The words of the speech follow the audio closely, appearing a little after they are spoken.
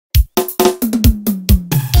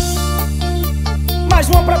Mais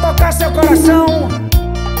uma pra tocar seu coração.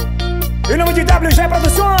 Em nome de WG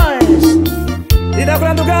Produções e da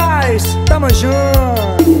Grande Gás, tamo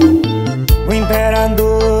junto. O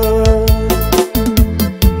Imperador.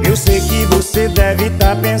 Eu sei que você deve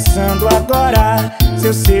tá pensando agora,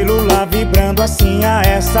 seu celular vibrando assim a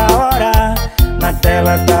essa hora. Na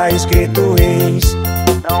tela tá escrito ex,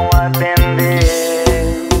 não atender.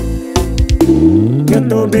 Eu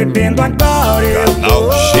tô bebendo agora,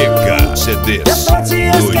 Canal Chega CDs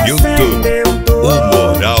no YouTube, o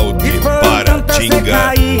Moral de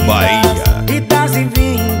Paratinga, Bahia. Idas e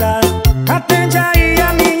vindas, atende aí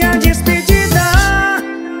a minha despedida.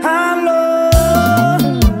 Alô,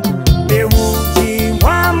 meu último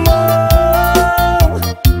amor,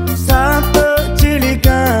 só tô te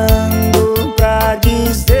ligando pra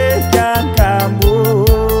dizer que acabou.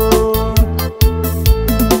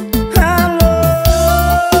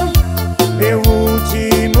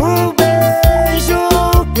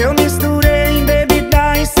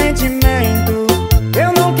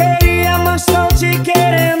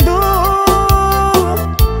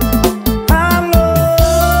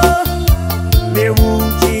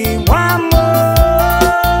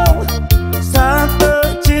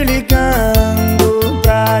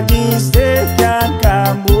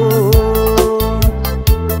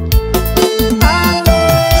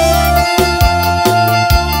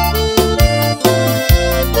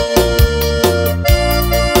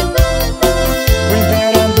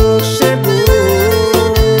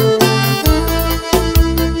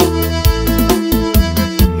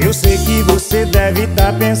 Deve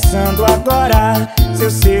tá pensando agora,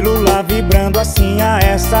 seu celular vibrando assim a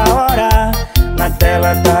essa hora. Na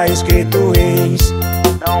tela tá escrito ex,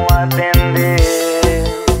 não atender.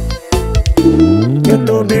 Eu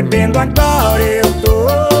tô bebendo agora, eu tô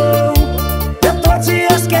te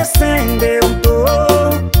esquecendo, eu tô.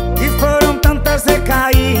 E foram tantas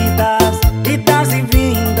recaídas, idas e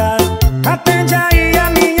vindas, atende aí a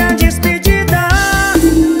minha despedida.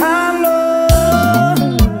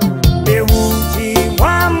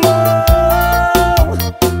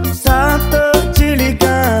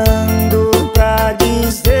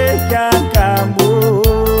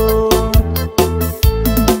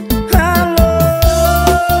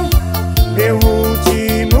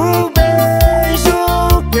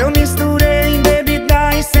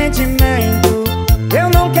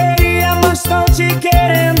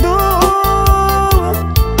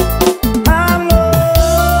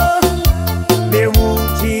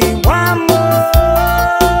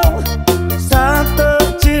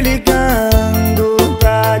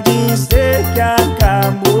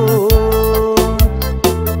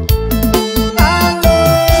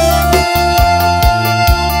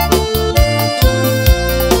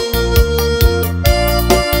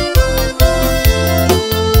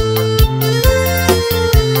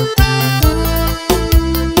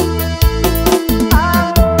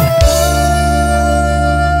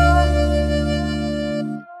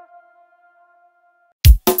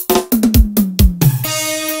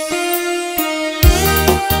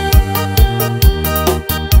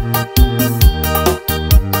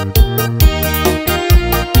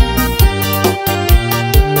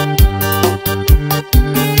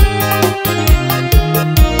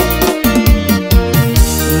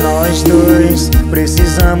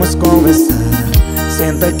 Precisamos conversar.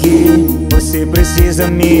 Senta aqui, você precisa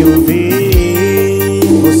me ouvir.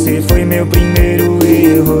 Você foi meu primeiro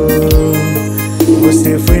erro.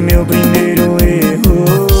 Você foi meu primeiro erro.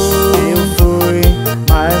 Eu fui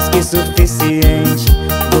mais que suficiente.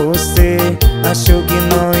 Você achou que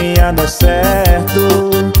não ia dar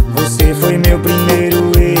certo. Você foi meu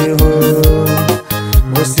primeiro erro.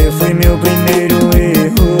 Você foi meu primeiro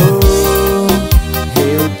erro.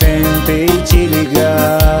 Eu tentei te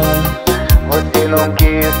ligar, você não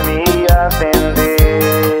quis me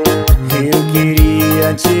atender. Eu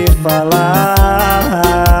queria te falar.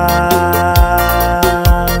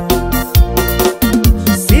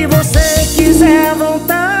 Se você quiser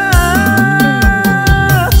voltar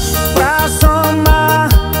pra somar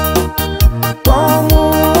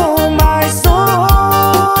como mais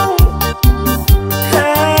um,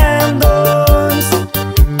 é dois.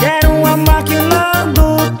 Quero uma máquina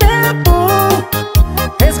do tempo,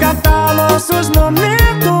 resgatar nossos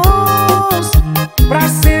momentos, pra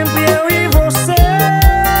sempre eu e você.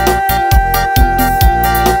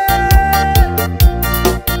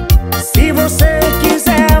 Se você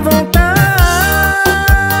quiser voltar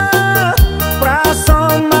pra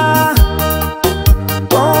somar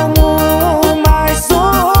como mais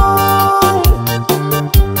um,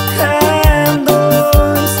 é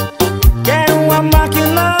dois. Quero uma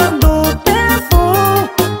máquina do tempo,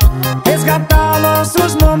 resgatar nossos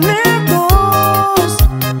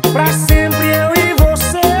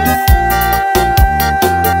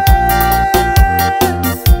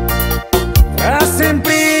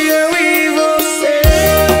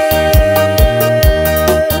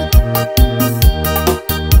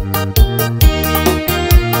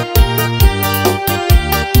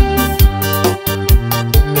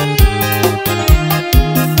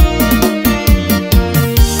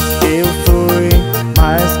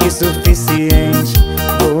suficiente.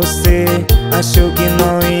 Você achou que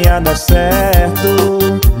não ia dar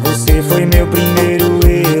certo. Você foi meu primeiro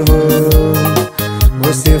erro.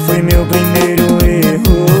 Você foi meu primeiro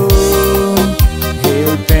erro.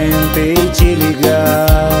 Eu tentei te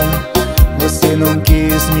ligar, você não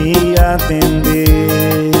quis me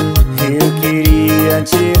atender. Eu queria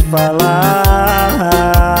te falar.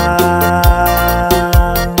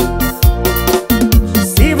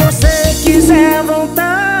 Se você quiser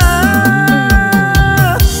voltar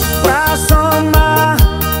pra somar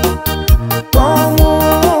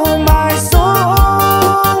como mais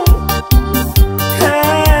um,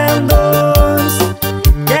 é dois.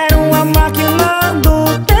 Quero uma máquina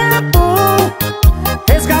do tempo,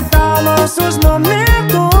 resgatar nossos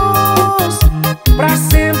momentos, pra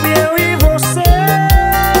sempre eu e você.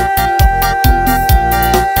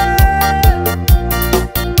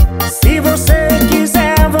 Se você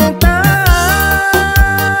quiser voltar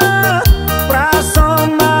pra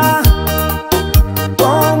somar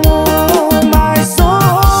como mais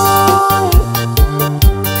um,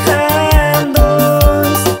 é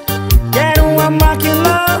dois. Quero uma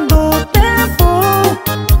máquina do tempo,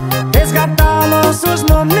 resgatar nossos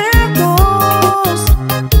momentos,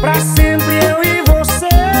 pra sempre eu e você.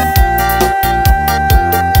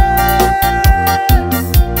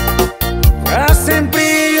 Pra sempre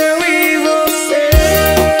eu e você.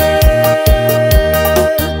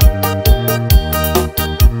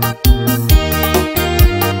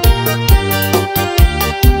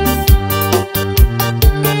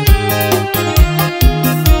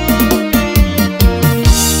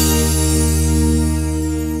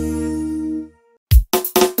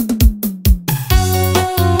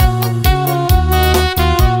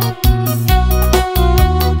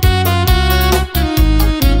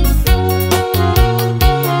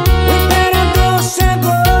 O imperador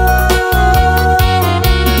chegou.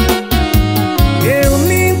 Eu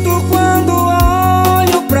minto quando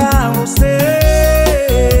olho pra você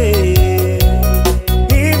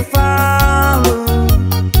e falo,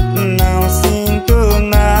 não sinto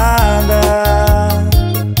nada.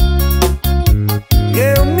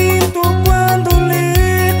 Eu minto quando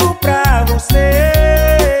ligo pra você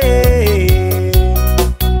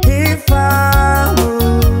e falo,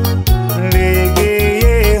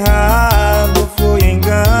 liguei errado, foi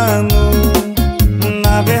engano.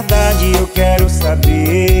 Na verdade eu quero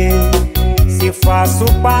saber se faço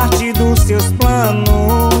parte dos seus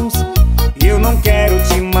planos. Eu não quero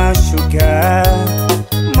te machucar,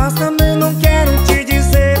 mas também não quero te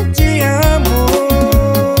dizer te amo.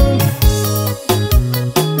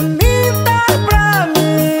 Minta pra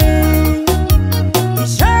mim que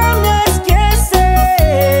já me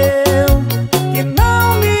esqueceu, que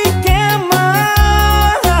não me quer mais,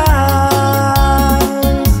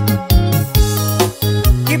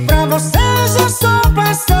 que pra você já sou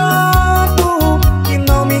passado, que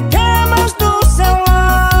não me quer mais do seu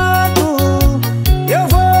lado. Eu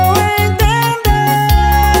vou entender.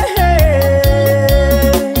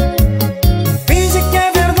 Finge que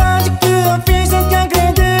é verdade, que eu finjo que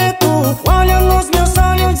acredito. Olha nos meus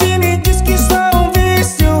olhos e me diz que sou um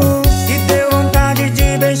vício, que deu vontade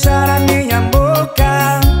de beijar a minha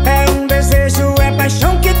boca. É um desejo, é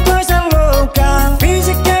paixão, que coisa louca.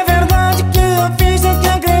 Finge que é verdade, que eu finjo que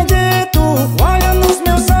acredito. Olha nos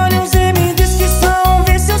meus olhos e me diz que sou um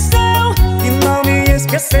vício seu, que não me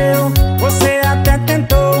esqueceu. Você até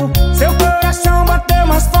tentou, seu coração bateu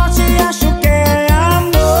mais forte e acho que é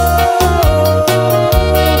amor.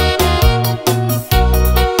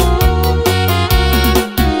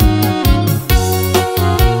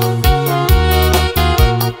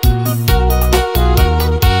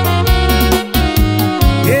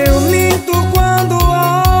 Eu minto quando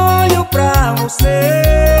olho pra você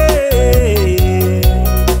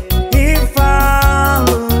e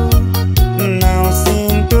falo, não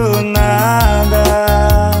sinto nada.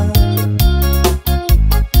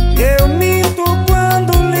 Eu minto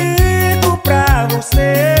quando ligo pra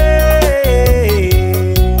você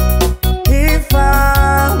e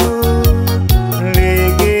falo,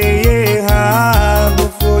 liguei errado,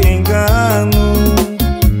 foi engano.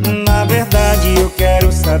 Na verdade eu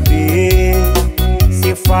quero saber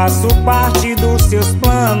se faço parte dos seus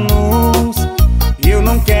planos. Eu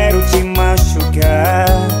não quero te machucar,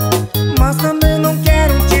 mas também não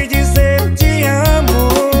quero te dizer te amo.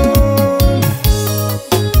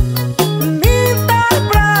 Minta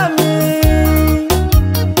pra mim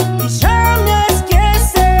que já me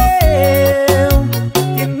esqueceu,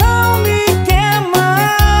 que não me quer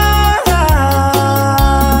mais,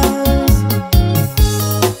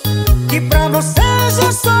 que pra você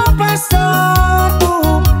já sou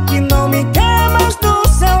passado, que não me quer mais do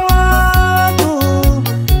seu lado.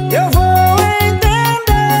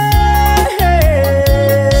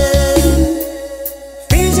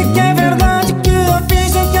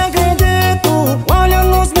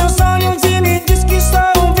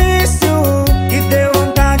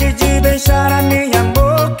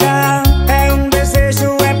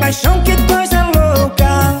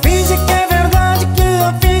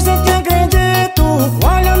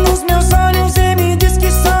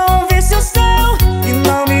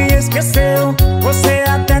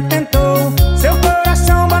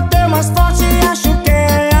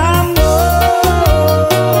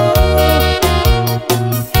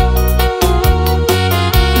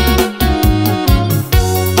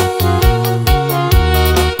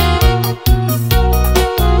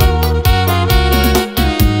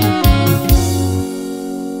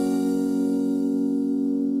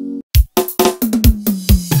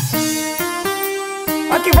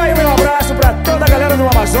 Aqui vai o meu abraço pra toda a galera do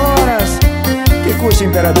Amazonas que curte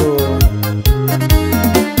Imperador.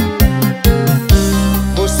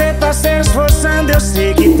 Você tá se esforçando, eu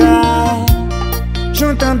sei que tá,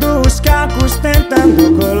 juntando os cacos,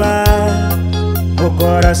 tentando colar o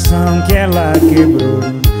coração que ela quebrou.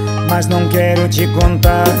 Mas não quero te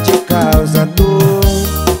contar de causa dor.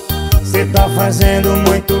 Cê tá fazendo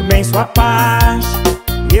muito bem sua parte,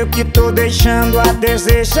 eu que tô deixando a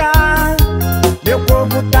desejar. Meu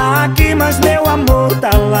corpo tá aqui, mas meu amor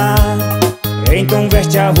tá lá. Então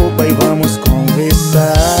veste a roupa e vamos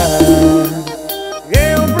conversar.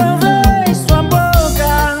 Eu provei sua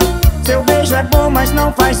boca, seu beijo é bom, mas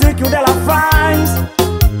não faz o que o dela faz.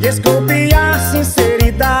 Desculpe a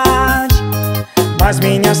sinceridade, mas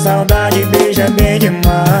minha saudade beija bem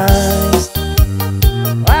demais.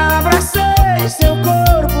 Abracei seu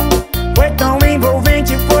corpo, foi tão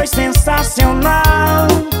envolvente, foi sensacional.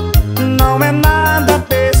 Não é nada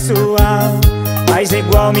pessoal, faz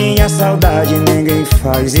igual minha saudade, ninguém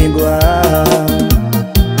faz igual.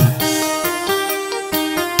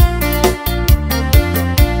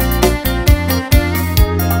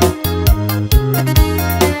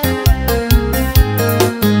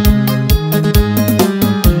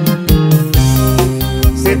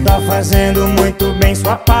 Cê tá fazendo muito bem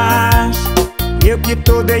sua parte, eu que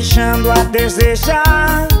tô deixando a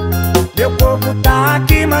desejar. Meu corpo tá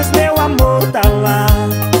aqui, mas meu amor tá lá.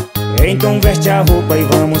 Então veste a roupa e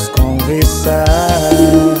vamos conversar.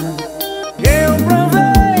 Eu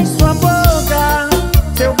provei sua boca,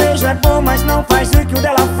 seu beijo é bom, mas não faz o que o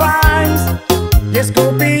dela faz.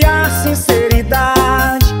 Desculpe a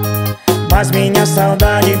sinceridade, mas minha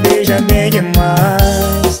saudade beija bem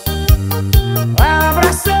demais.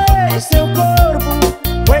 Abracei seu corpo,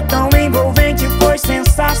 foi tão envolvente, foi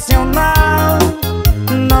sensacional.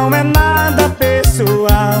 Não é nada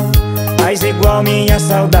pessoal, faz igual minha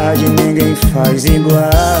saudade, ninguém faz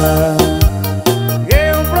igual.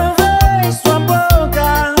 Eu provei sua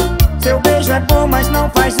boca, seu beijo é bom, mas não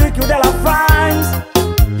faz o que o dela faz.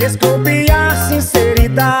 Desculpe a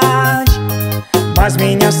sinceridade, mas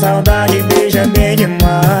minha saudade beija bem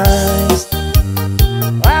demais.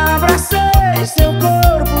 Abracei seu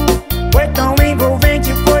corpo, foi tão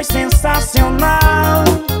envolvente, foi sensacional.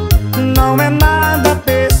 Não é nada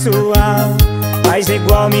pessoal, faz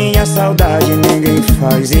igual minha saudade, ninguém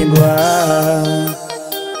faz igual.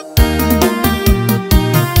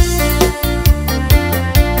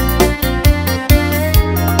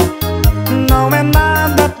 Não é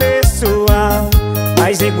nada pessoal,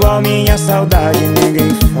 faz igual minha saudade, ninguém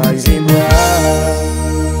faz igual.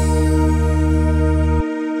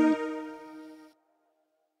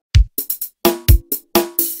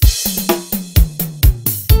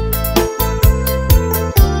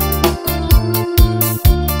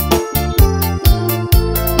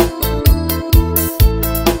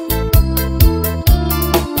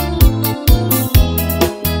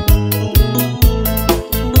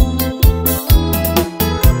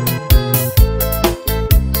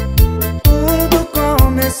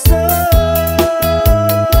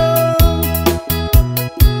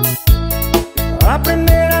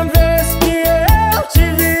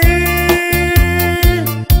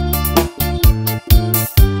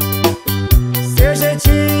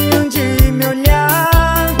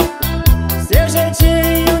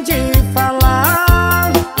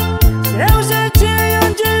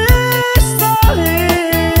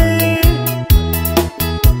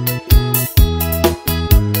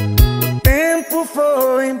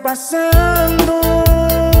 Passando,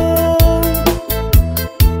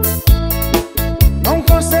 não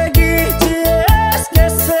consegui te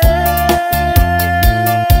esquecer.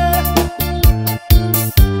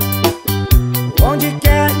 Onde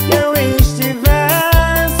quer que eu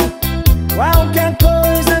estivesse, qualquer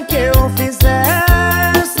coisa que eu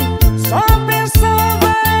fizesse, só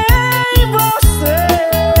pensava em você.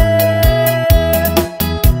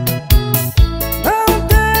 Não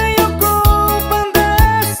tenho culpa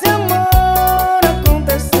desse amor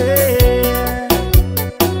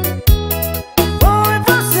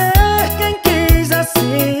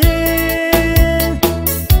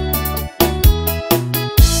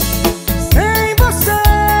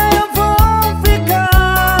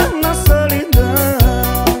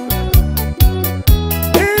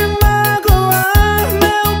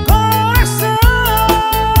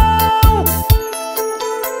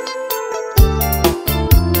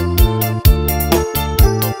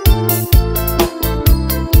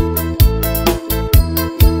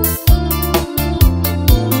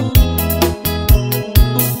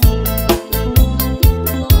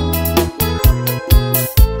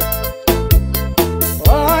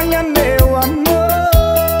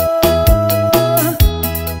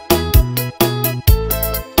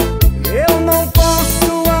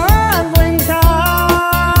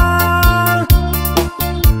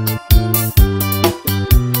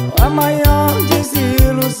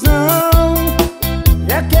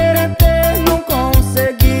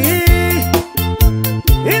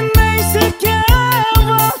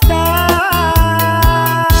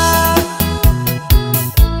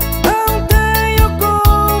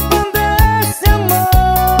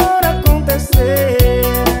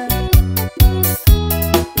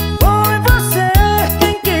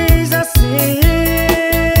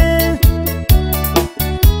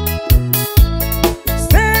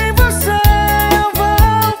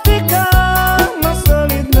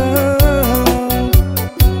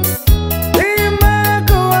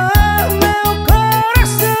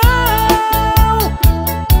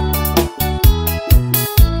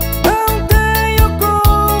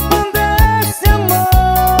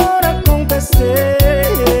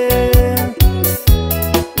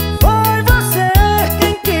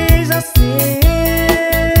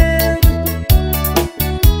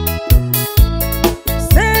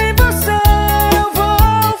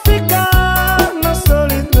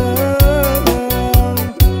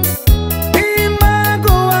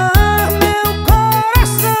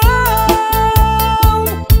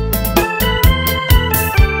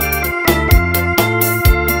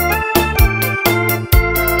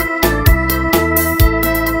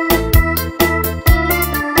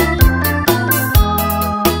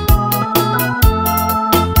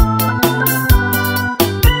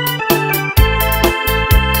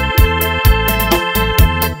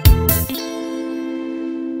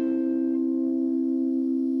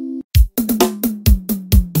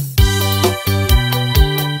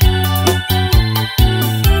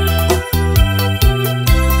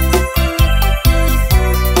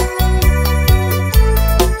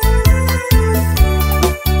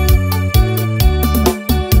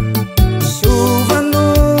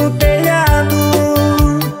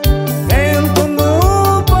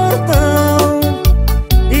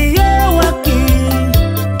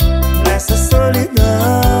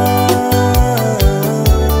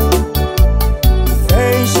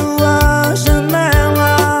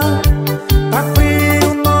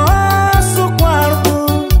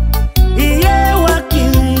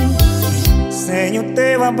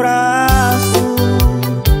abraço,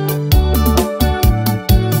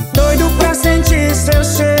 doido pra sentir seu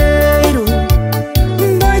cheiro,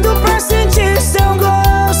 doido pra sentir seu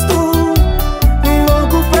gosto,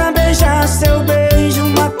 louco pra beijar seu beijo,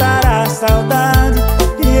 matar a saudade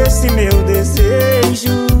e esse meu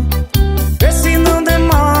desejo. Vê se não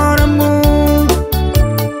demora muito,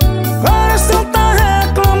 coração tá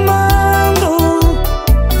reclamando.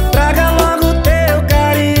 Traga logo teu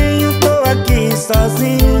carinho, tô aqui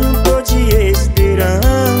sozinho, tô te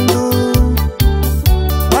esperando.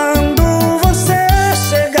 Quando você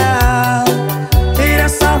chegar, tira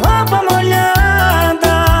essa roupa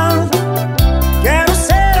molhada, quero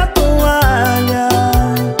ser a toalha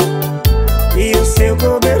e o seu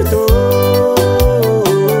cobertor.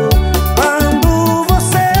 Quando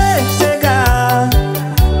você chegar,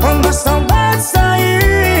 quando a saudade sair,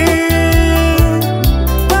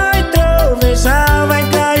 vai trovejar, vai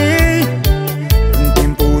cair um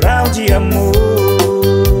temporal de amor.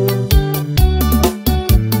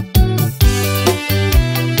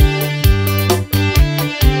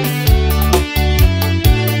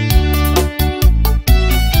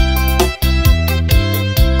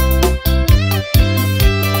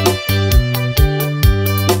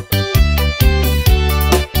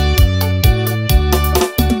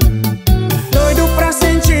 Doido pra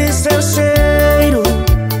sentir seu cheiro,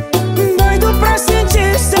 doido pra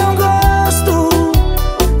sentir seu gosto,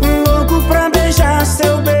 louco pra beijar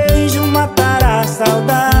seu beijo, matar a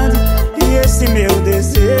saudade e esse meu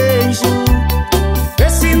desejo. Vê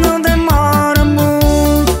se não demora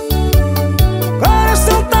muito,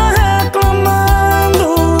 coração tá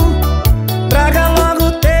reclamando. Traga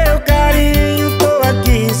logo teu carinho, tô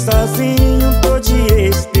aqui sozinho, tô te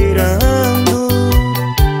esperando.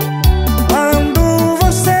 Quando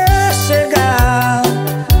você chegar,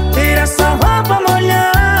 tira essa roupa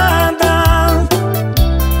molhada,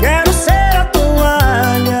 quero ser a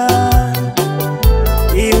toalha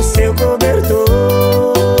e o seu cobertor.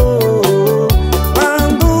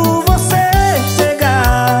 Quando você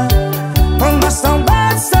chegar, quando a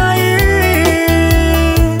saudade sair,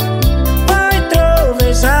 vai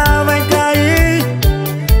trovejar, vai cair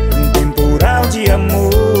um temporal de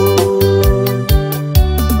amor.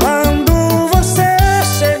 Quando você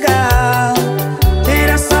chegar,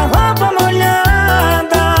 tira essa roupa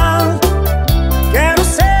molhada, quero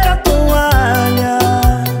ser a toalha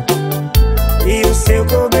e o seu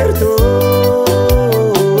cobertor.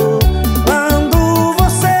 Quando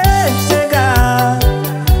você chegar,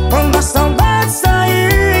 quando a saudade sair,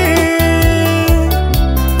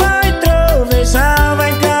 vai trovejar,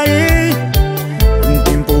 vai cair um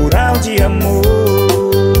temporal de amor,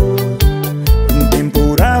 um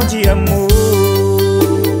temporal de amor.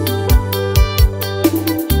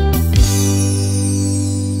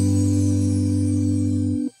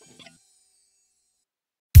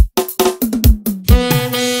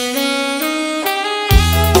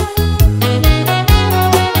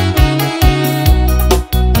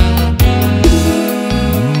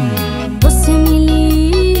 Você me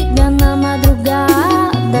liga na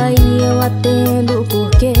madrugada e eu atendo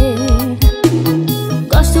porque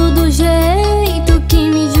gosto do jeito que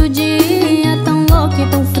me judia, tão louca e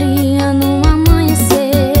tão fria no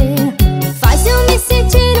amanhecer. Faz eu me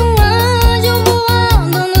sentir um anjo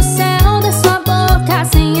voando no céu da sua boca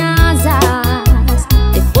sem asas.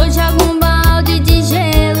 Depois joga um balde de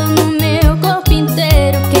gelo no meu corpo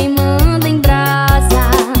inteiro, queimando em brasa.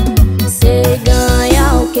 Você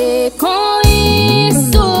ganha o que com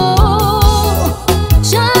isso?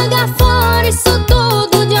 Joga fora isso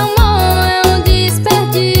tudo de amor, é um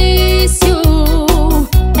desperdício,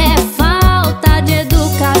 é falta de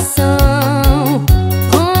educação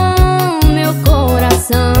com meu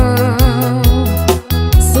coração.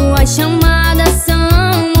 Suas chamadas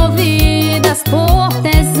são ouvidas por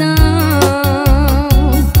tesão.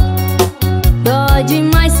 Dói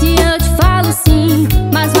demais se eu te falo sim,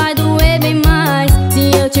 mas vai doer bem mais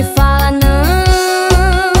se eu te falar não.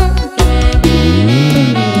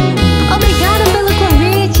 Obrigada pelo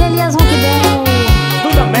convite, Elias Monkbel.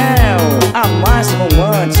 Duda Mel, a mais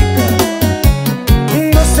romântica.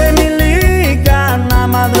 Você me liga na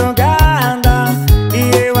madrugada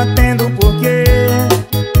e eu atendo porque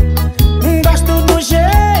gosto do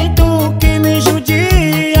jeito que me judia,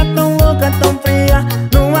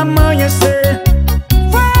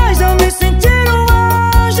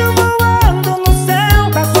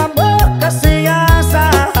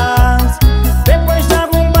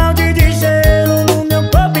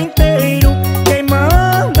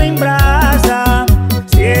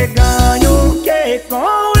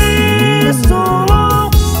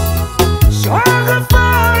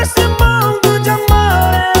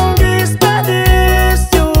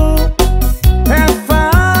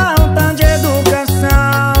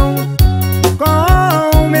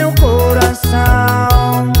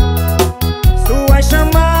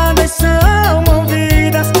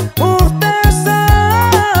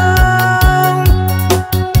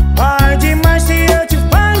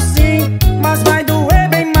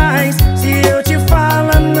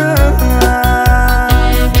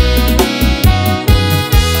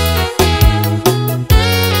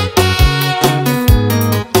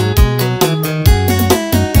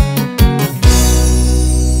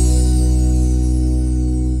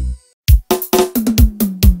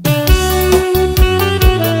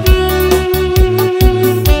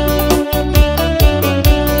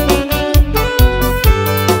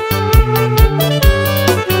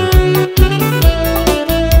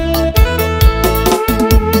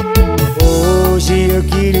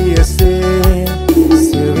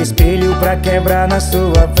 quebrar na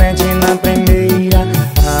sua frente na primeira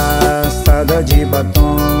passada de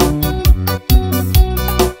batom.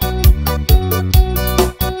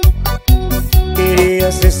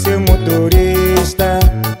 Queria ser seu motorista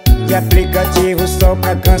de aplicativo só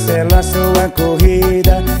pra cancelar sua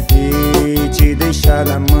corrida e te deixar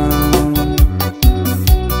na mão.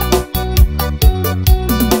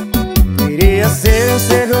 Queria ser o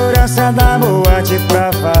segurança da boate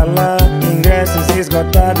pra falar ingressos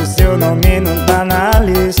esgotados, seu nome não tá na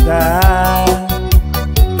lista.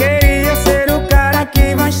 Queria ser o cara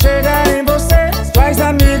que vai chegar em você, suas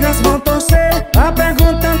amigas vão torcer, a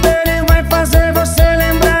pergunta anterior vai fazer você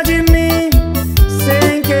lembrar de mim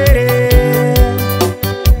sem querer.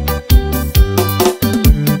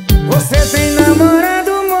 Você tem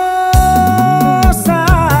namorado, moça?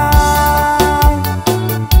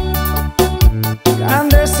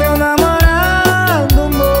 Cadê seu namorado,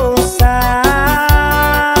 moça?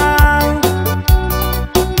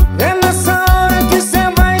 É nessa hora que cê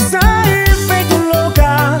vai sair feito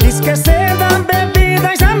louca, esquecer da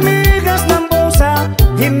bebida, as amigas na bolsa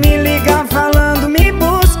e me ligar falando me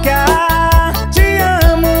busca. Te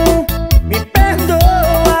amo, me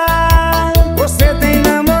perdoa. Você tem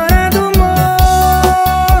namorado,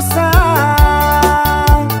 moça?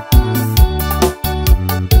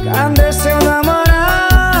 Cadê seu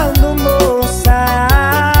namorado, moça?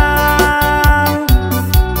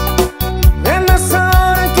 É nessa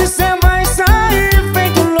hora que cê vai sair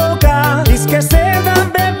feito louca, esquecer da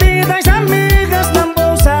bebida, as amigas na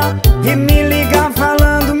bolsa e me ligar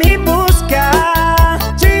falando me busca.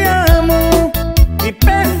 Te amo, me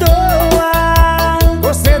perdoa.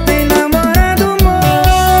 Você tem namorado,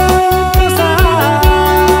 moça?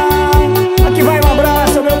 Aqui vai um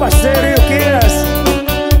abraço ao meu parceiro Elias,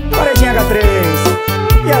 Paredinha H3,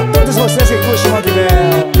 e a todos vocês que curtem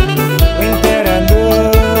Monkbel. O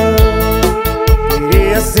imperador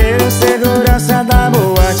queria ser o segurança da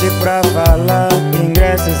boate pra falar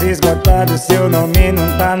ingressos esgotados, seu nome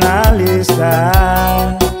não tá na lista.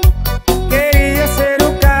 Queria ser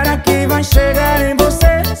o cara que vai chegar em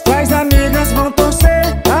você, suas amigas vão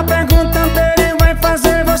torcer, a pergunta anterior vai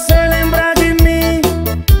fazer você lembrar de mim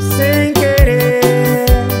sem querer.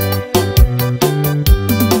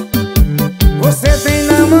 Você tem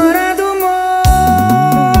namorado,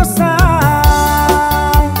 moça?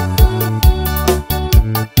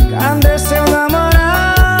 Cadê seu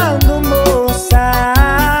namorado, moça?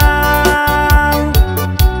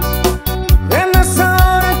 É nessa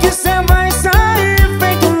hora que cê vai sair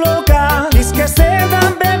feito louca, esquecer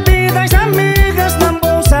da bebida, as amigas na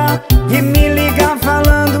bolsa e me ligar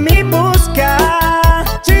falando me busca.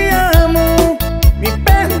 Te amo, me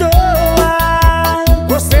perdoa.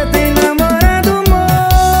 Você tem namorado,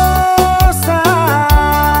 moça?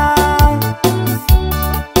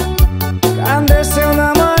 Cadê seu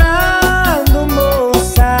namorado,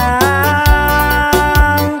 moça?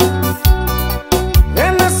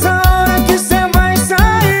 É nessa hora que cê vai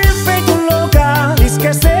sair feito louca,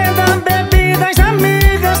 esquecer da bebida, as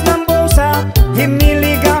amigas na bolsa e me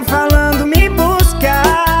ligar falando me busca.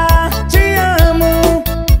 Te amo,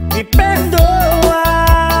 me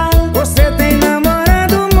perdoa. Você tem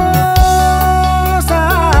namorado, moça?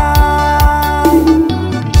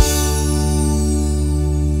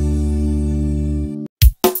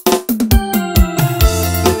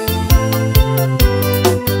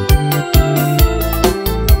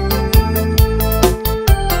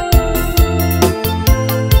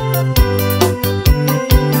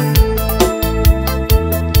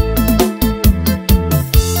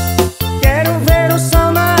 Quero ver o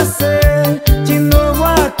sol nascer de novo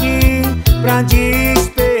aqui pra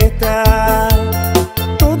despertar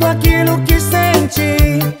tudo aquilo que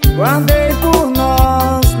senti, guardei por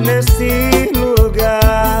nós nesse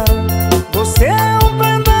lugar. Você é um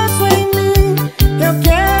pedaço em mim que eu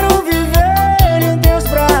quero viver em teus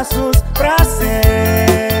braços pra sempre,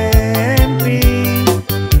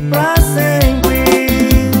 pra sempre.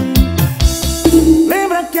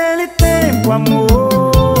 Lembra aquele tempo,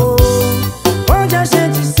 amor, onde a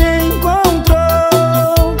gente se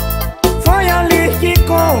encontrou? Foi ali que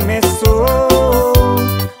começou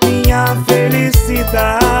minha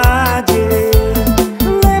felicidade.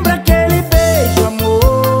 Lembra aquele beijo,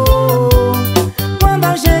 amor, quando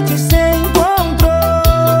a gente se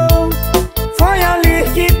encontrou? Foi ali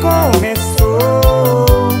que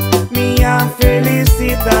começou minha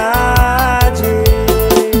felicidade.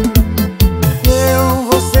 Eu,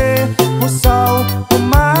 você, o sol,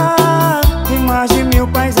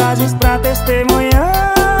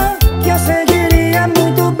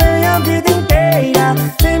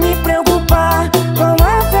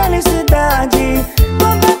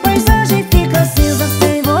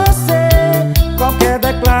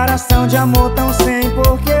 amor tão sem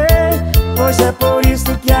porquê. Hoje é por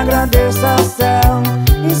isso que agradeço ao céu.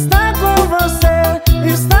 Está com você,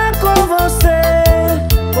 está com você.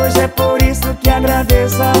 Hoje é por isso que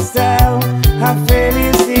agradeço ao céu a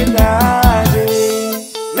felicidade.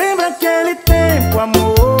 Lembra aquele tempo,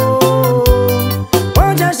 amor,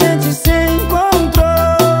 onde a gente se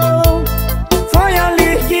encontrou? Foi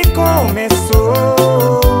ali que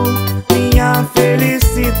começou minha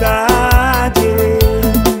felicidade.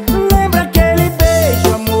 Lembra aquele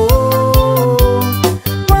beijo, amor,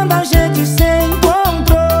 quando a gente se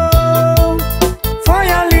encontrou? Foi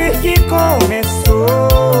ali que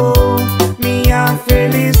começou minha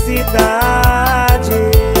felicidade.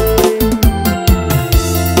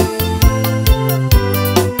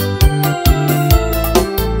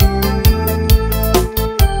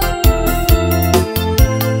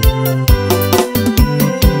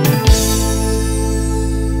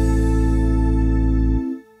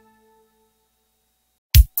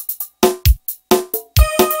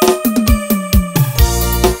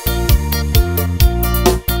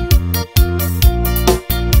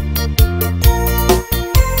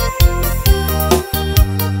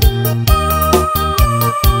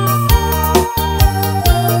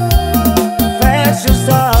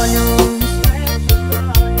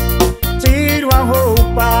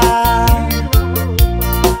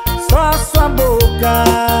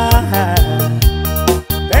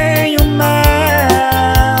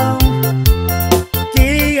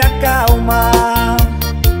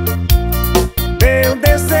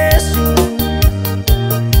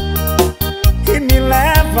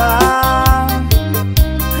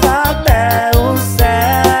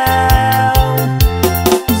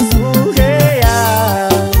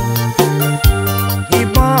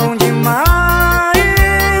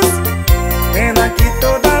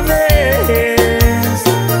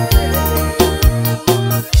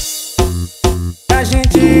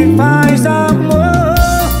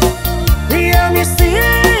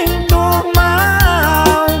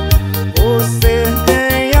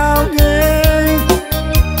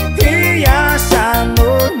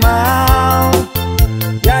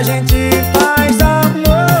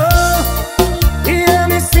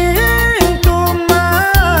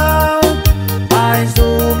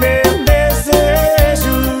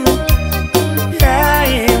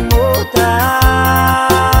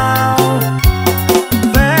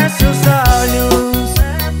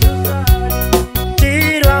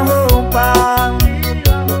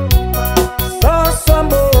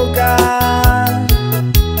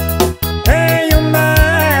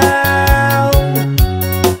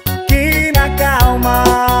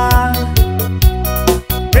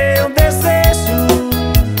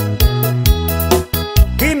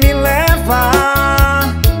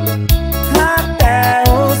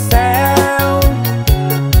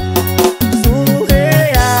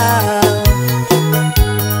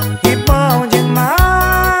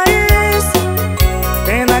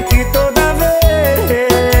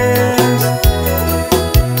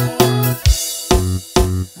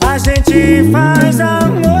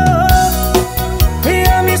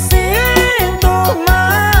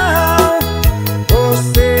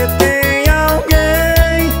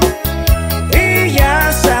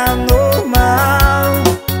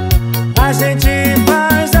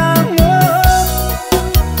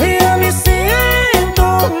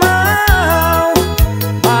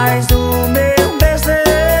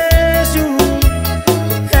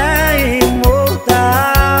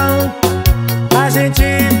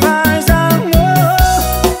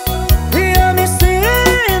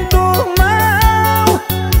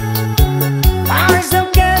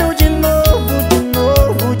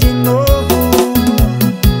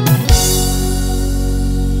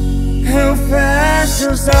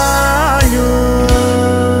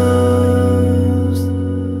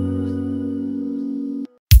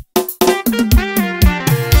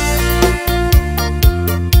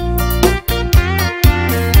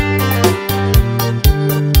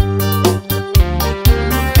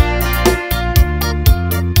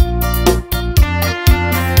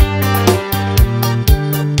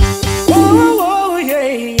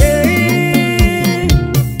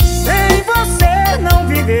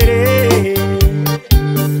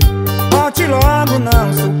 Volte logo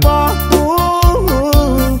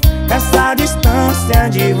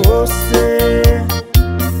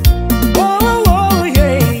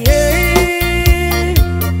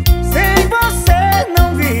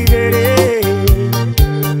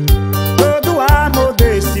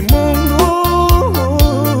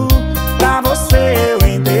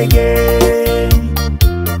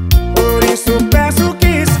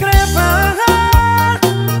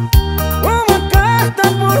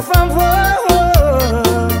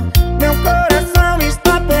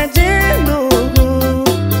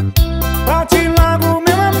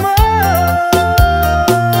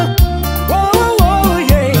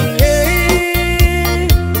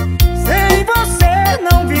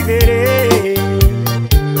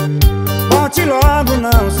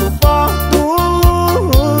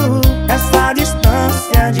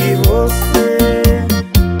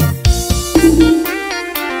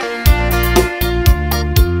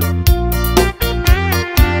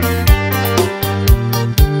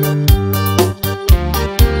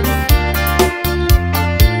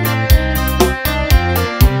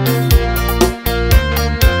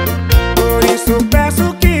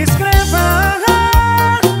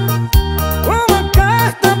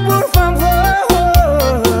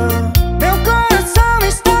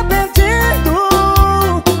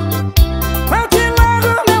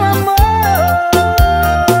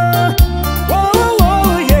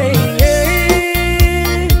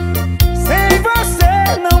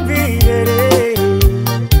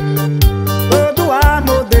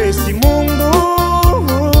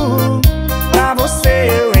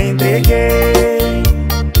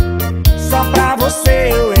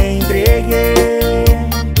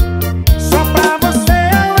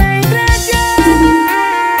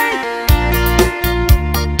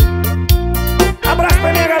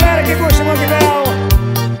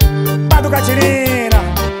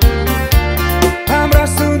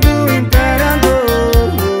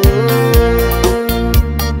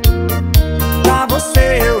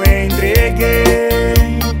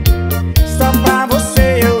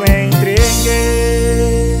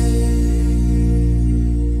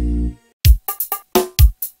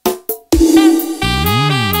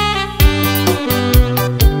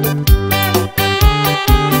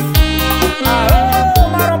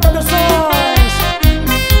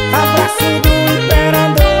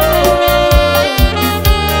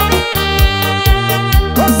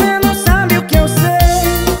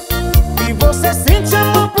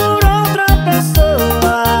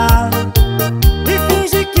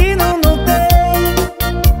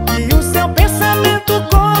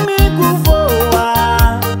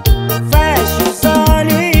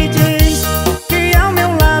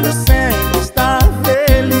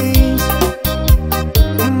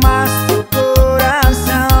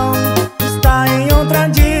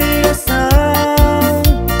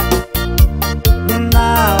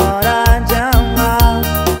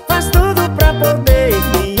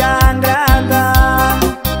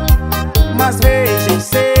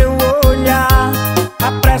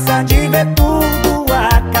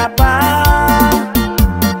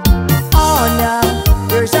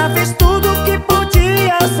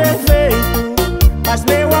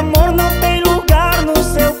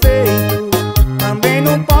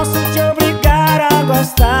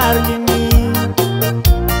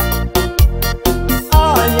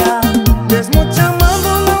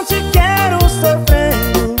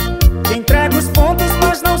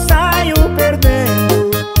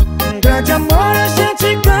grande amor a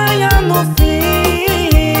gente ganha no fim.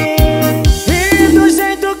 E do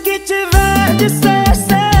jeito que tiver de ser,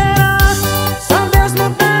 será. Só Deus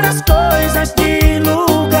mudar as coisas de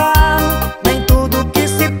lugar. Nem tudo que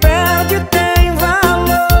se perde tem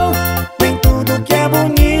valor. Nem tudo que é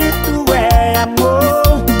bonito é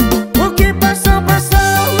amor. O que passou,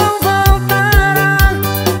 passou, não voltará.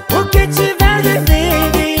 O que tiver de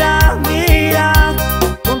vir, virá, virá.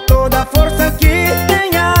 Com toda a força que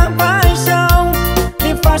tem a paixão,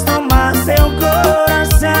 me faz tomar seu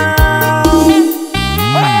coração.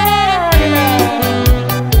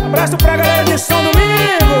 Abraço pra galera de São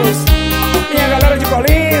Domingos e a galera de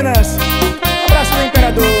Colinas. Abraço do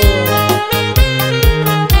Imperador.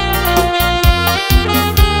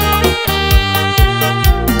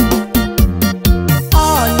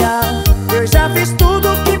 Olha, eu já fiz tudo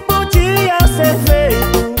que podia ser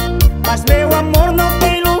feito, mas meu amor não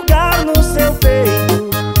tem lugar no seu peito.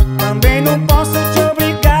 Também não posso te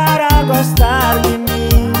obrigar a gostar de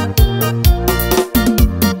mim.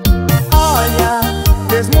 Olha,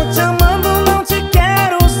 mesmo te amando não te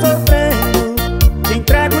quero sofrendo. Te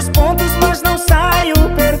entrego os pontos mas não saio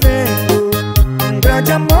perdendo. Um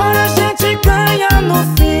grande amor a gente ganha no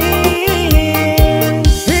fim.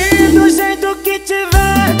 E do jeito que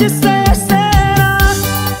tiver de ser, será.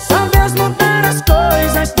 Só Deus mudar as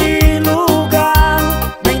coisas de lugar.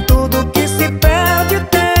 Nem tudo que se perde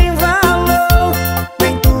tem valor.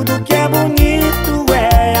 Nem tudo que é bonito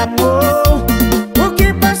é amor. O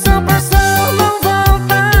que passou, passou, não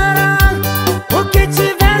voltará. O que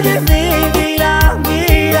tiver de vir, virá,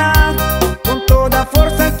 virá. Com toda a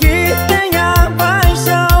força que tem a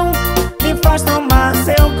paixão, me faz tomar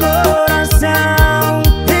seu coração.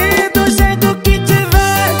 E do jeito que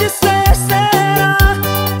tiver de ser,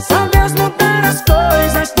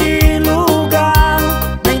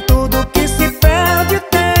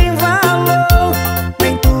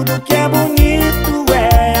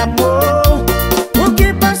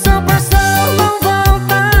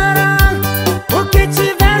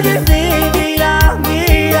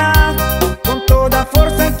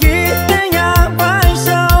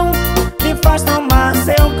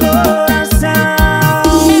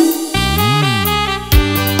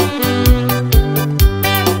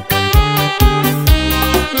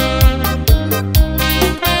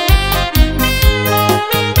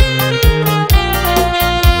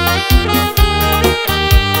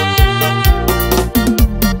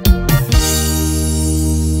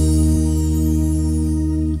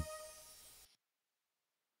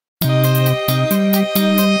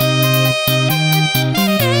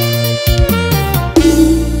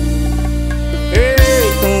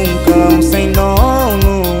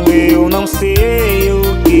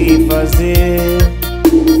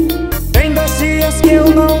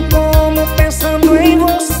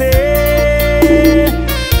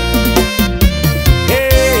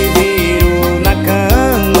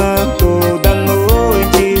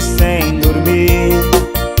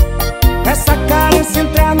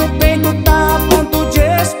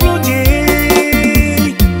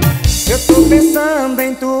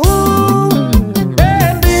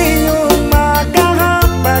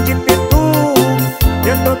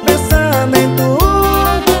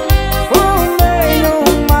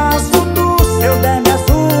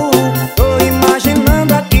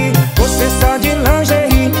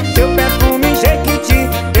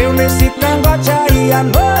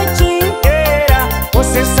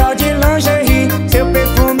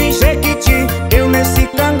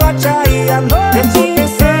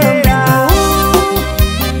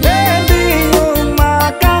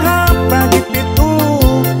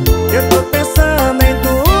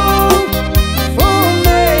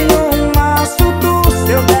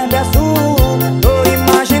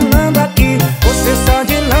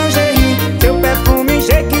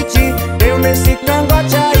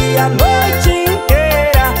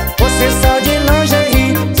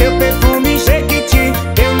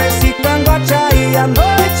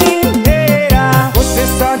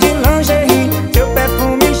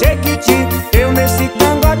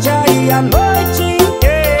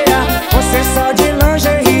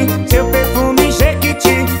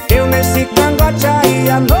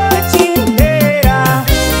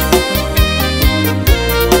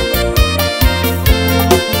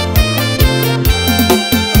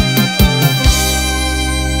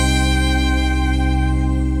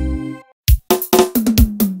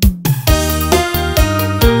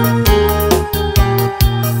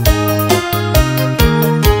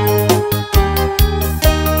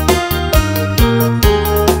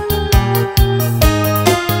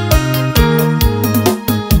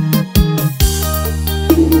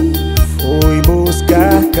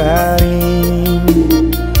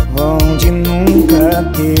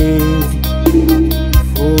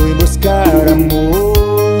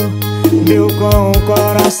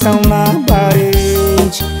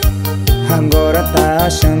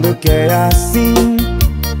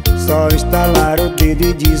 Só estalar o dedo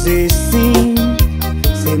e dizer sim.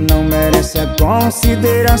 Cê não merece a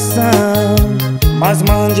consideração, mas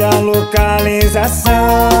mande a localização.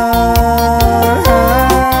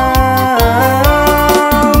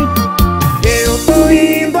 Eu tô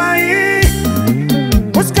indo aí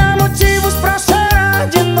buscar motivos pra chorar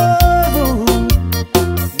de novo.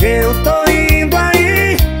 Eu tô indo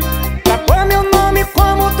aí pra pôr meu nome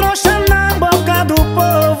como trouxa na boca do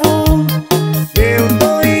povo. Eu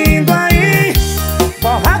tô indo aí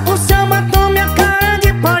borrar com seu batom minha cara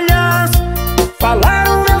de palhaço.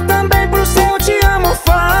 Falaram eu também pro seu te amo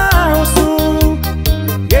falso.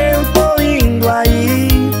 Eu tô indo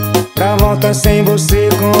aí pra volta sem você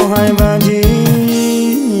com raiva de mim.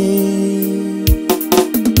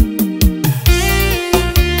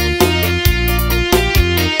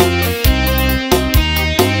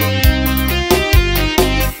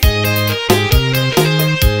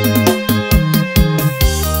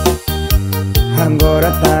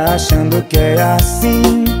 Agora tá achando que é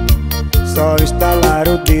assim, só estalar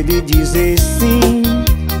o dedo e dizer sim.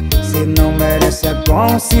 Cê não merece a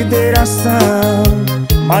consideração,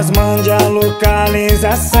 mas mande a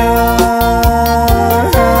localização.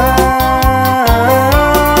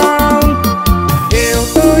 Eu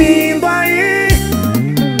tô indo aí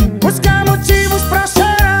buscar motivos pra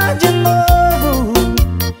chorar de novo.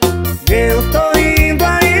 Eu tô indo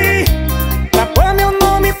aí pra pôr meu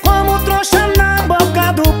nome como trouxa na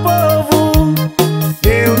boca do povo.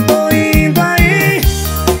 Eu tô indo aí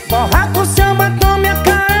borrar com seu batom minha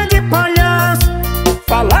cara de palhaço.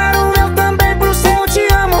 Falaram eu também pro seu te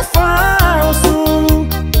amo falso.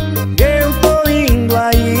 Eu tô indo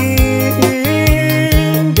aí,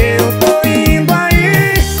 eu tô indo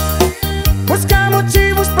aí buscar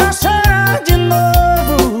motivos pra chorar de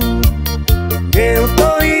novo. Eu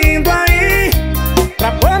tô indo aí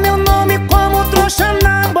pra pôr meu nome como trouxa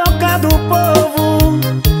na boca do povo.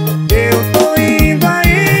 Eu tô indo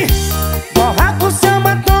aí borrar com seu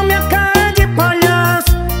batom minha cara de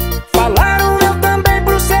palhaço. Falaram eu também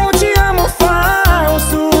pro seu te amo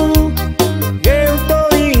falso. Eu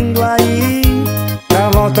tô indo aí pra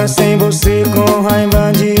volta sem você com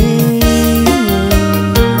raiva de mim.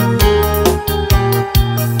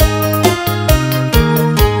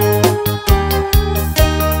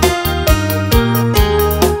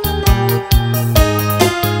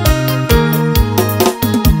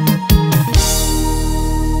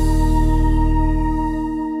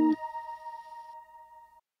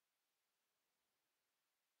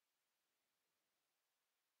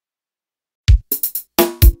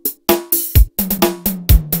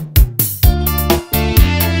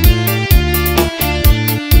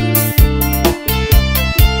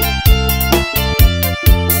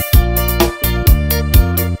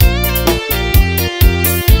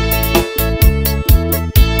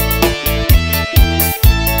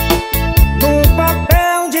 No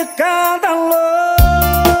papel de cada louco,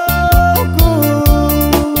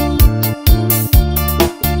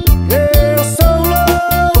 eu sou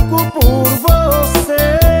louco por você.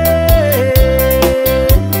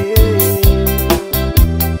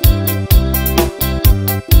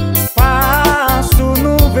 Passo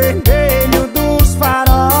no vermelho dos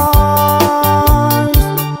faróis,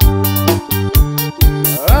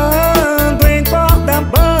 ando em corda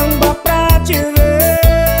bamba pra te ver.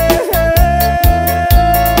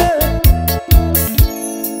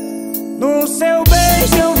 No seu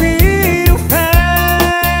beijo eu vi o fera,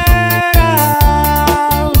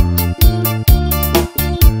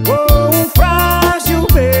 um frágil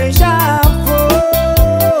beija-flor.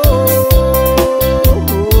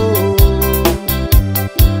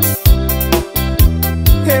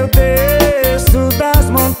 Eu desço das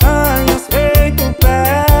montanhas feito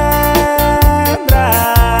pedras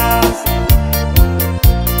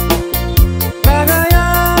pra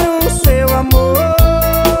ganhar o seu amor.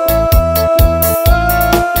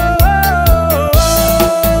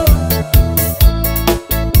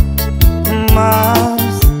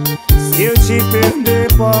 Mas se eu te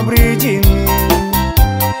perder, pobre de mim,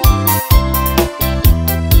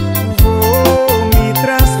 vou me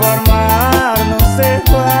transformar num ser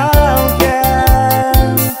qualquer,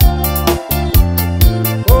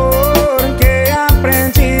 porque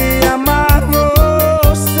aprendi a amar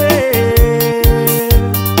você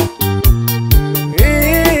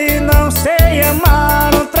e não sei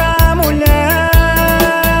amar outra mulher.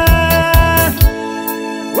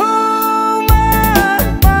 Uma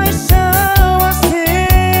paixão assim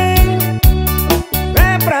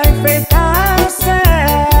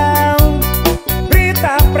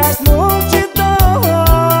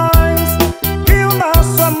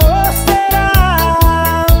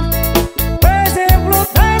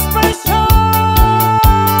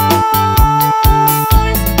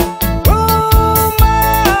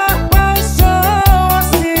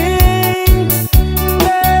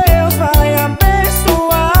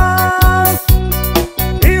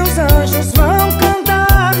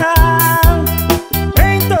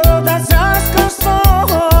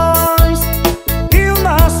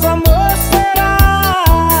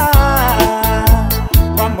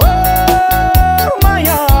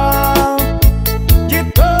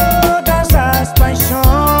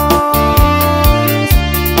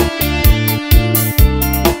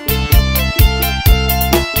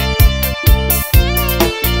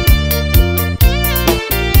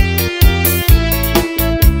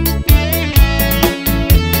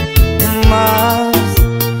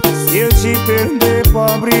perder,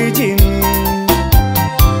 pobre de mim.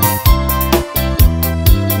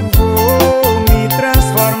 Vou me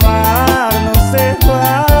transformar num ser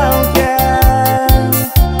qualquer,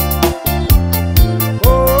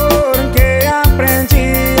 porque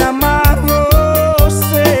aprendi a amar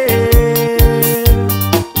você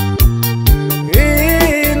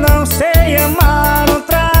e não sei amar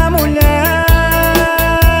outra mulher.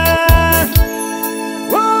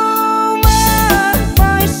 Uma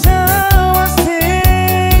paixão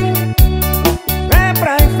assim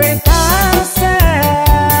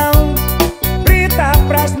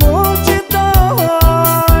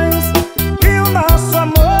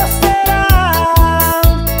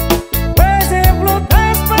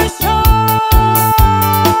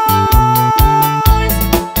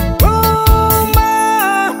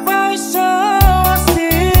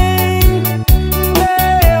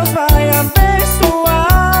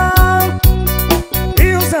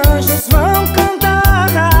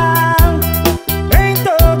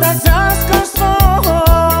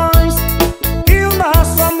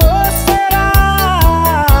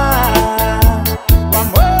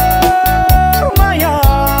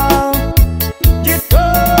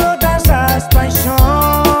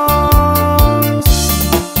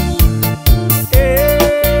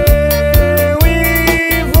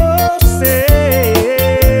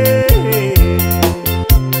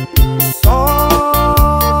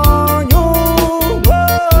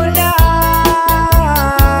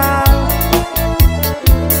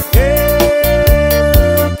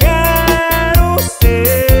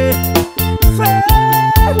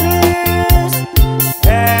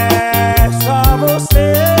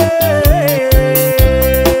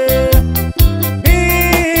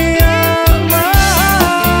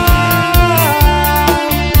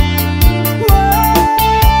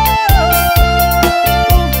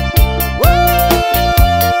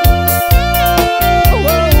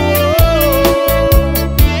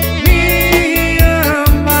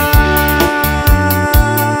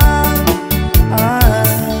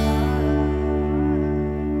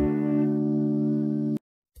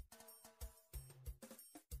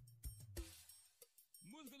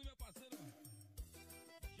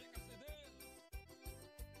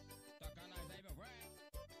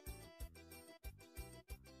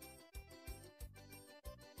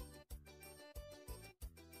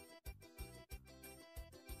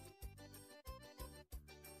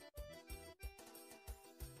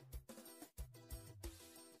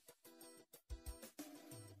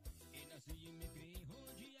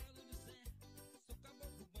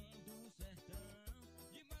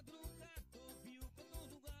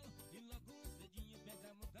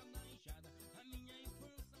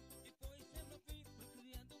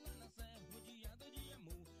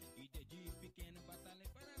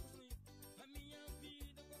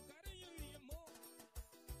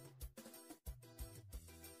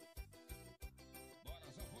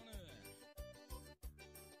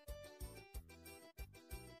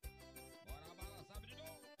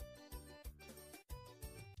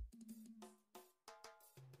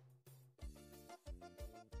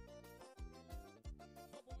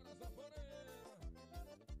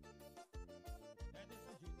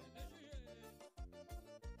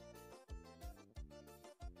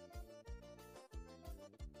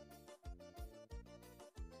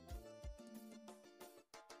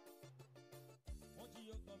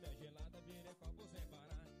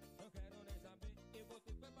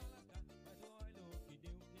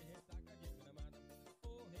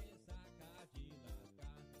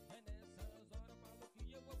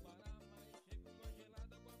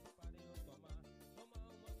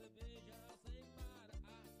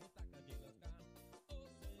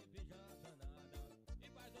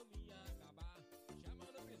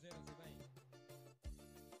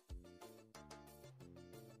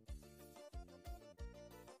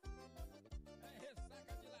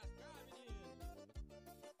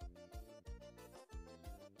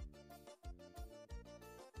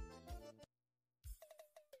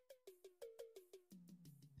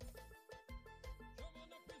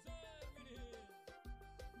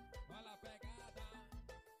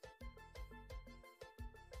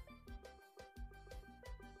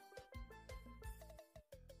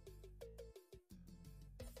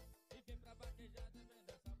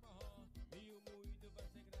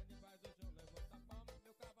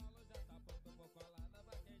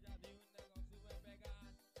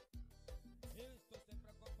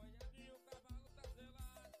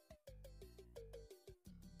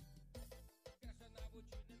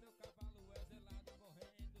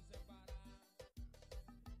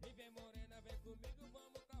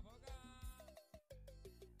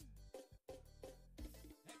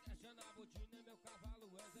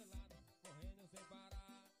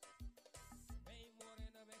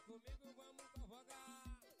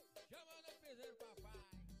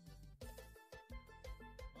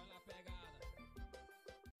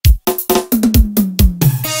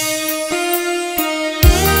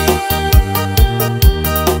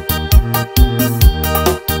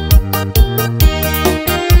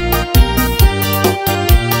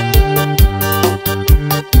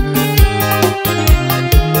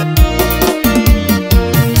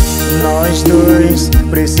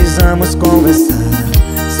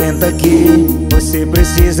senta aqui, você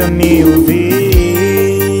precisa me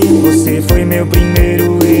ouvir. Você foi meu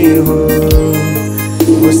primeiro erro,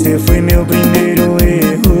 você foi meu primeiro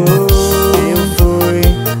erro. Eu fui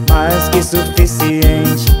mais que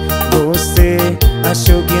suficiente, você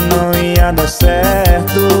achou que não ia dar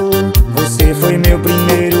certo. Você foi meu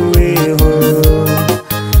primeiro erro,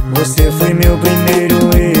 você foi meu primeiro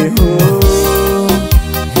erro.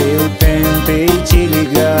 Eu tentei te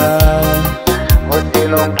ligar, você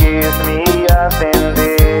não quis me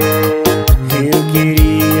atender. Eu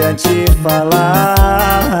queria te falar.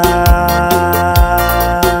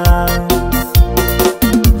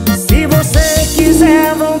 Se você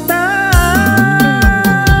quiser voltar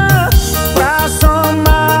pra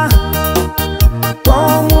somar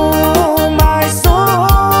como mais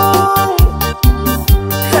um,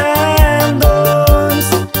 é dois.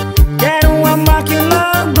 Quero uma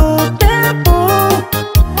máquina do tempo,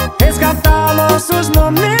 resgatar nossos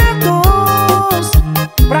momentos,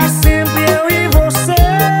 pra sempre eu e você.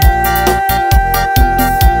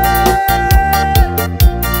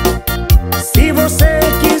 Se você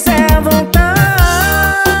quiser voltar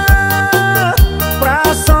pra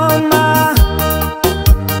somar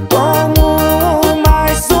como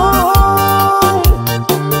mais um,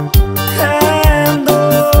 é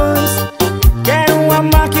dois. Quero uma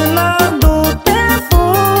máquina do tempo,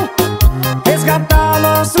 resgatar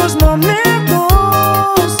nossos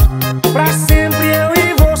momentos, pra sempre eu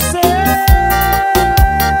e você.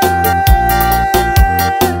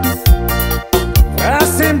 Pra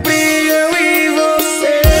sempre eu e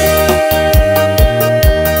você.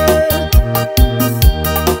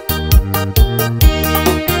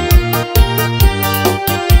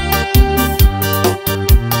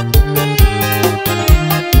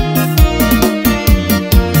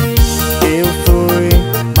 Eu fui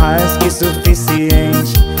mais que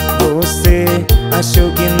suficiente, você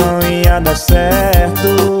achou que não ia dar certo.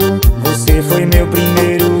 Você foi meu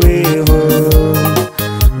primeiro erro,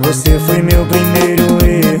 você foi meu primeiro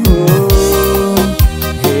erro.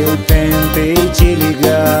 Eu tentei te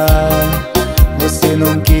ligar, você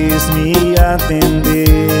não quis me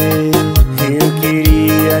atender. Eu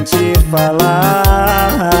queria te falar.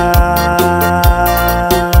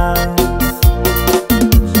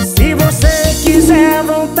 Se você quiser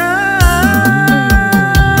voltar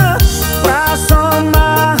pra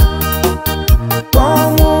somar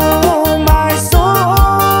como mais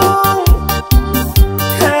um,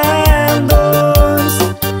 é dois.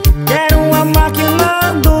 Quero uma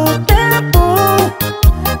máquina do tempo,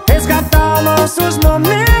 resgatar nossos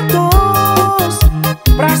momentos,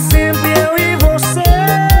 pra sempre eu e você.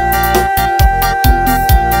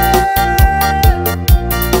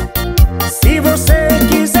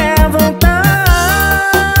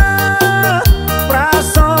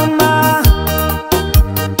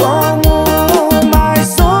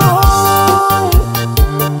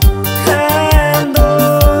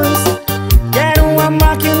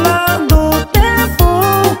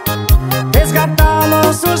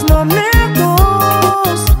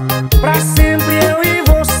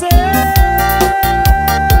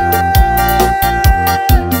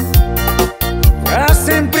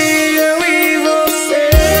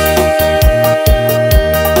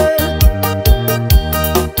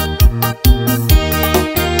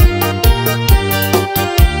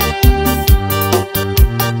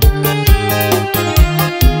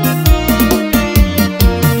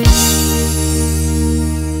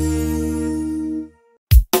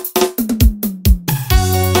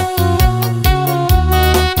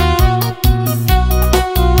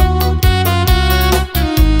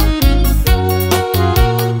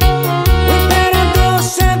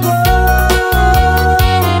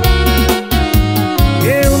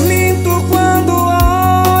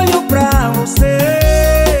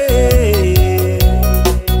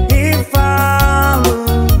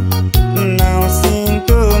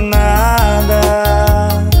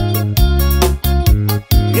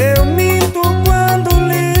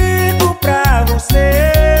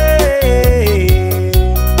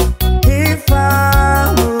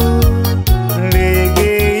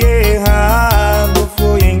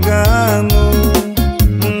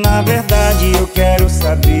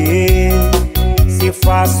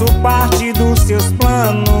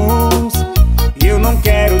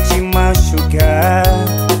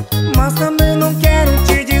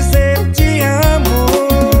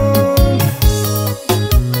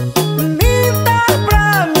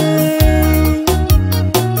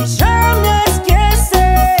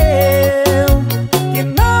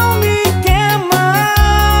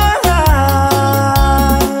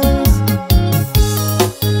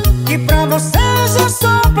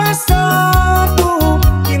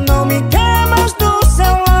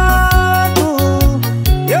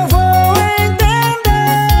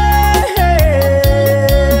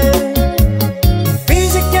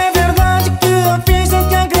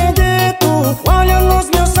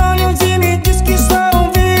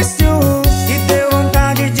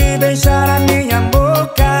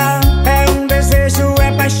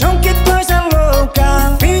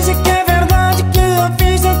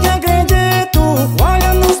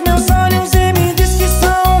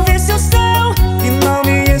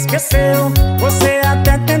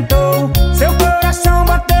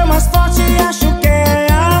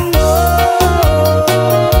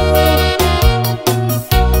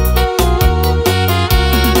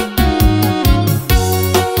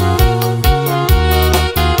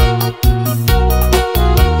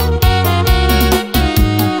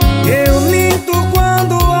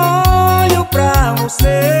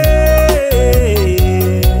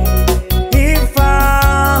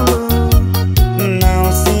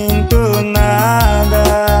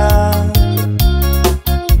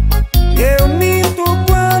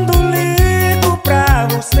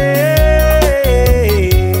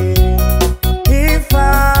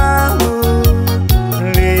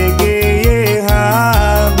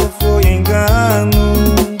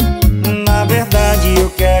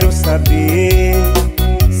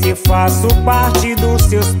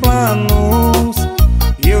 seus planos.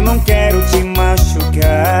 Eu não quero te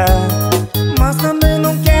machucar, mas também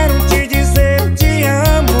não quero te dizer te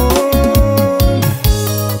amo.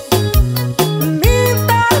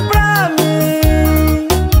 Minta pra mim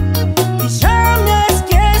que já me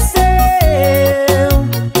esqueceu,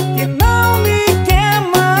 que não me quer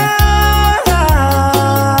mais,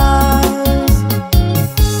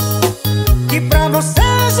 que pra você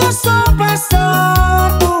já sou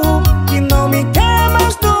passado, que não me quer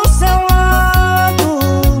mais do seu lado.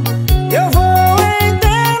 Eu vou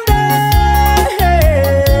entender.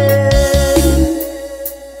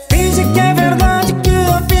 Finge que é verdade, que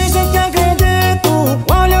eu finge que acredito.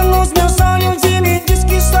 Olha nos meus olhos e me diz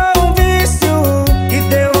que sou um vício, que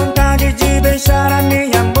deu vontade de beijar a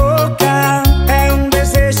minha boca. É um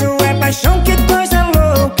desejo, é paixão, que coisa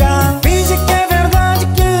louca. Finge que é verdade,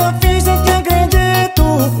 que eu finge que acredito.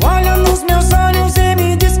 Olha nos meus olhos e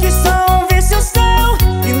me diz que sou um vício seu,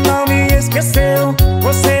 que não me esqueceu.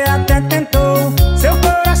 Você até tentou, seu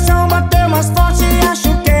coração bateu mais forte e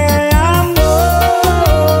acho que é amor.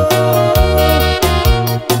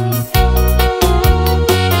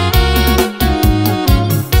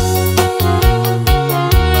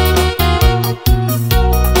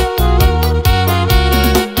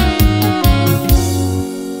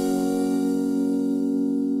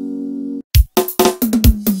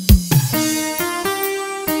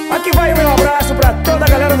 Aqui vai o meu abraço pra toda a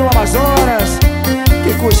galera do Amazonas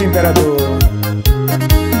que curte Imperador.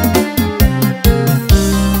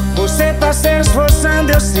 Você tá se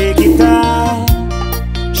esforçando, eu sei que tá,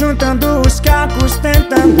 juntando os cacos,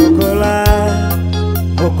 tentando colar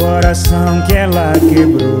o coração que ela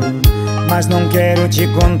quebrou. Mas não quero te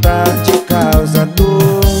contar de causa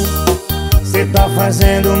dor. Cê tá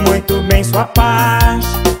fazendo muito bem sua parte,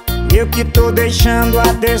 eu que tô deixando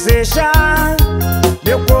a desejar.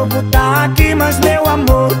 Meu corpo tá aqui, mas meu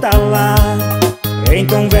amor tá lá.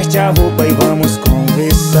 Então veste a roupa e vamos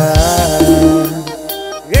conversar.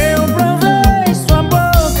 Eu provei sua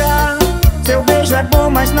boca, seu beijo é bom,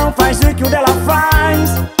 mas não faz o que o dela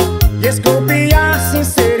faz. Desculpe a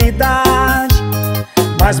sinceridade,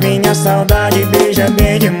 mas minha saudade beija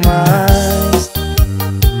bem demais.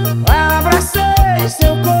 Abracei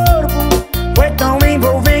seu corpo, foi tão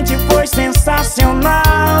envolvente, foi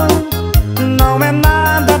sensacional. Não é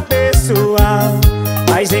nada pessoal,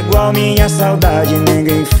 mas igual minha saudade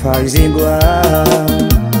ninguém faz igual.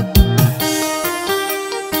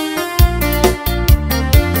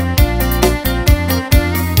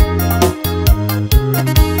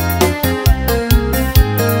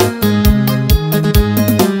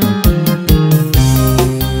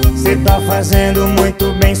 Cê tá fazendo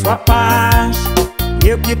muito bem sua parte,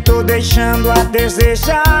 eu que tô deixando a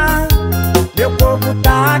desejar. Meu corpo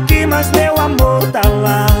tá aqui, mas meu amor tá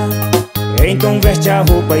lá. Então veste a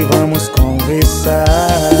roupa e vamos conversar.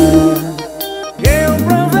 Eu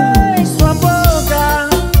provei sua boca,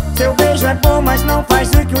 seu beijo é bom, mas não faz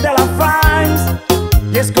o que o dela faz.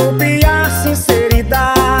 Desculpe a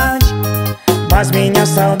sinceridade, mas minha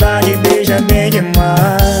saudade beija bem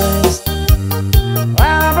demais.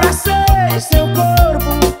 Abracei seu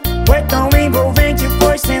corpo, foi tão envolvente,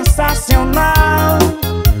 foi sensacional.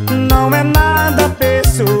 Não é nada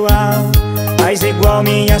pessoal, mas igual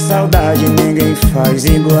minha saudade ninguém faz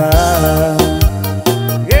igual.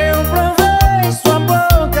 Eu provei sua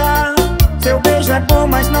boca, seu beijo é bom,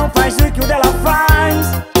 mas não faz o que o dela faz.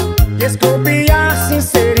 Desculpe a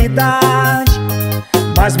sinceridade,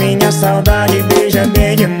 mas minha saudade beija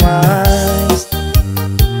bem demais.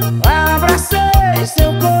 Abracei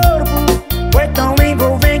seu corpo, foi tão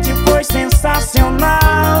envolvente, foi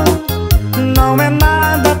sensacional. Não é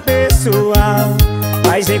nada pessoal,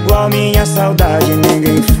 mas igual minha saudade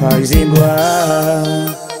ninguém faz igual.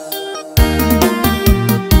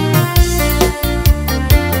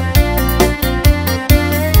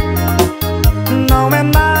 Não é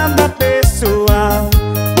nada pessoal,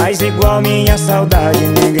 mas igual minha saudade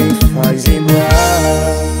ninguém faz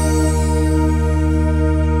igual.